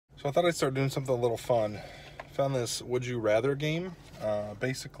So I thought I'd start doing something a little fun. Found this Would You Rather game.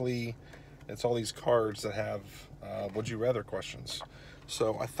 Basically, it's all these cards that have Would You Rather questions.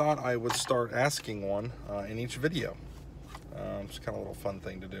 So I thought I would start asking one in each video. It's kind of a little fun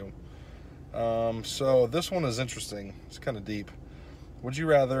thing to do. So this one is interesting. It's kind of deep. Would you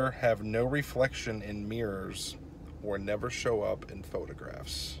rather have no reflection in mirrors or never show up in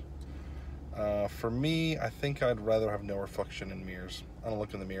photographs? For me, I think I'd rather have no reflection in mirrors. I don't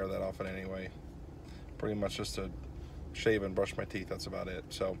look in the mirror that often anyway. Pretty much just to shave and brush my teeth, that's about it.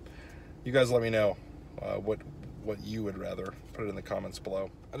 So you guys let me know what you would rather. Put it in the comments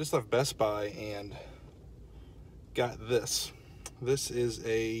below. I just left Best Buy and got this. This is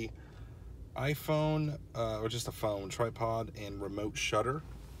a iPhone, or just a phone, tripod and remote shutter.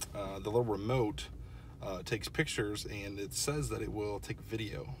 The little remote takes pictures, and it says that it will take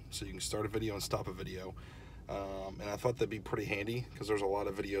video, so you can start a video and stop a video. And I thought that'd be pretty handy because there's a lot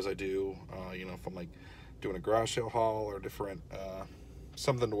of videos I do, you know, if I'm like doing a garage sale haul or different,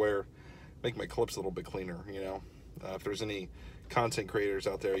 something to where make my clips a little bit cleaner, you know. If there's any content creators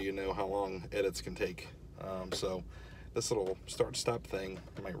out there, you know how long edits can take. So this little start-stop thing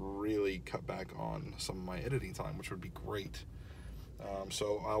might really cut back on some of my editing time, which would be great.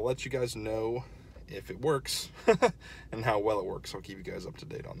 So I'll let you guys know if it works and how well it works. I'll keep you guys up to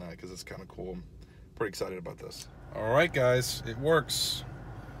date on that because it's kind of cool. I'm pretty excited about this. All right, guys, it works.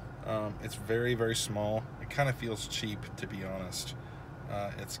 It's very, very small. It kind of feels cheap, to be honest.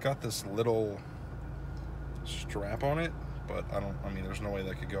 It's got this little strap on it, but I mean, there's no way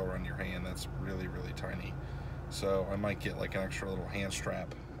that could go around your hand. That's really, really tiny. So I might get like an extra little hand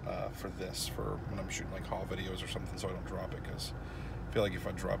strap for this, for when I'm shooting like haul videos or something, so I don't drop it, because I feel like if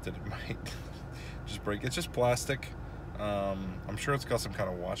I dropped it, it might just break. It's just plastic. I'm sure it's got some kind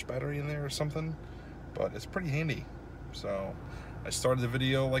of watch battery in there or something, but it's pretty handy. So I started the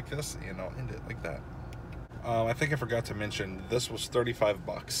video like this, and I'll end it like that. I think I forgot to mention, this was 35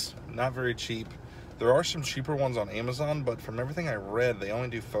 bucks. Not very cheap. There are some cheaper ones on Amazon, but from everything I read, they only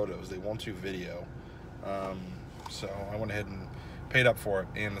do photos. They won't do video. So I went ahead and paid up for it,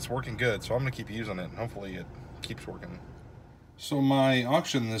 and it's working good, so I'm gonna keep using it, and hopefully it keeps working. So my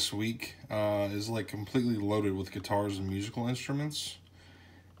auction this week is like completely loaded with guitars and musical instruments,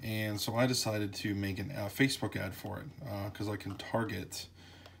 and so I decided to make a Facebook ad for it because I can target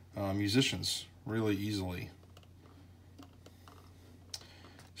musicians really easily.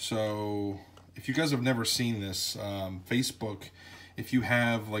 So if you guys have never seen this, Facebook, if you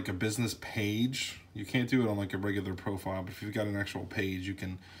have like a business page, you can't do it on like a regular profile, but if you've got an actual page, you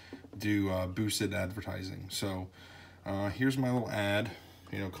can do boosted advertising. So here's my little ad,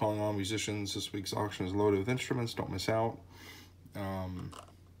 you know, calling all musicians. This week's auction is loaded with instruments, don't miss out.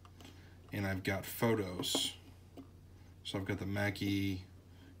 And I've got photos. So I've got the Mackie,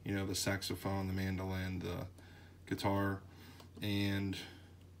 you know, the saxophone, the mandolin, the guitar, and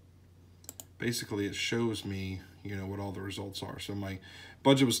basically it shows me, you know, what all the results are. So my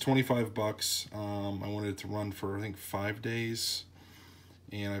budget was 25 bucks. I wanted it to run for, I think, 5 days,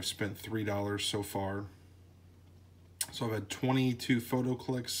 and I've spent $3 so far. So I've had 22 photo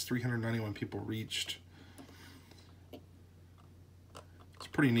clicks, 391 people reached. It's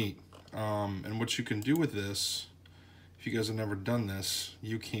pretty neat. And what you can do with this, if you guys have never done this,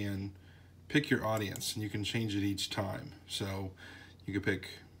 you can pick your audience, and you can change it each time. So you could pick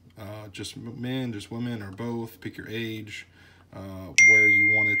just men, just women, or both. Pick your age, where you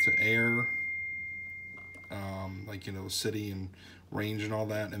want it to air, like, you know, city and range and all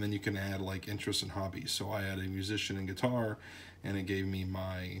that, and then you can add like interests and hobbies. So I added a musician and guitar, and it gave me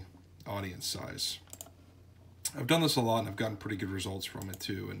my audience size. I've done this a lot, and I've gotten pretty good results from it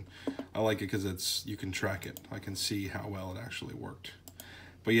too, and I like it because you can track it. I can see how well it actually worked.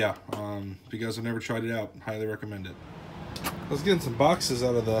 But yeah, if you guys have never tried it out, highly recommend it. I was getting some boxes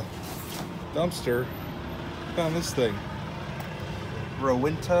out of the dumpster. Found this thing.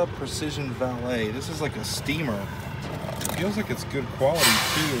 Rowenta Precision Valet. This is like a steamer. It feels like it's good quality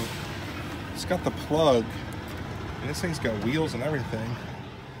too. It's got the plug, and this thing's got wheels and everything.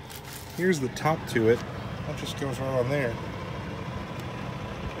 Here's the top to it. That just goes right on there.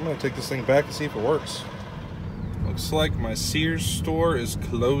 I'm gonna take this thing back and see if it works. Looks like my Sears store is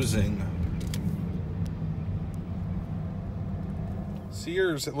closing.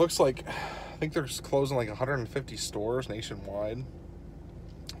 Sears, it looks like, I think they're closing like 150 stores nationwide.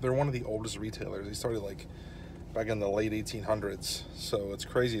 They're one of the oldest retailers. They started like back in the late 1800s. So it's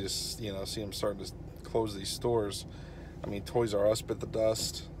crazy to, you know, see them starting to close these stores. I mean, Toys R Us bit the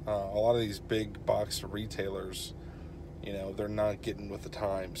dust. A lot of these big box retailers, you know, they're not getting with the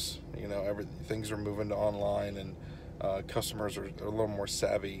times. You know, things are moving to online, and customers are a little more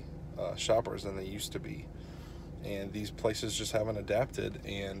savvy shoppers than they used to be, and these places just haven't adapted,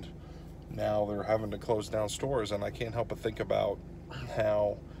 and now they're having to close down stores. And I can't help but think about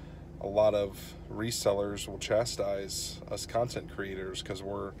how a lot of resellers will chastise us content creators because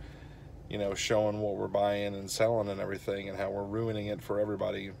we're, you know, showing what we're buying and selling and everything, and how we're ruining it for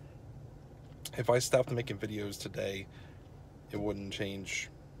everybody. If I stopped making videos today, it wouldn't change,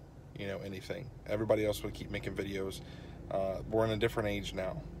 you know, anything. Everybody else would keep making videos. We're in a different age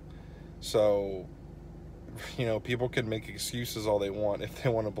now. So, you know, people can make excuses all they want. If they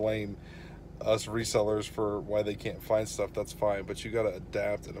want to blame us resellers for why they can't find stuff, that's fine. But you got to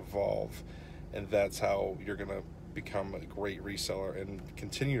adapt and evolve. And that's how you're going to become a great reseller and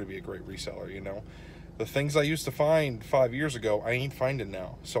continue to be a great reseller, you know. The things I used to find 5 years ago, I ain't finding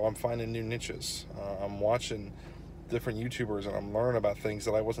now. So I'm finding new niches. I'm watching different YouTubers, and I'm learning about things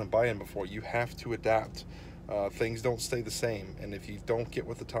that I wasn't buying before. You have to adapt. Things don't stay the same. And if you don't get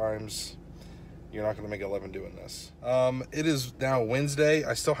with the times, you're not going to make a living doing this. It is now Wednesday.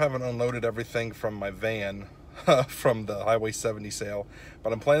 I still haven't unloaded everything from my van from the Highway 70 sale,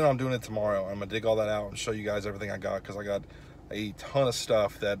 but I'm planning on doing it tomorrow. I'm going to dig all that out and show you guys everything I got, because I got a ton of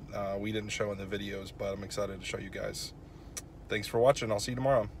stuff that we didn't show in the videos, but I'm excited to show you guys. Thanks for watching. I'll see you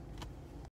tomorrow.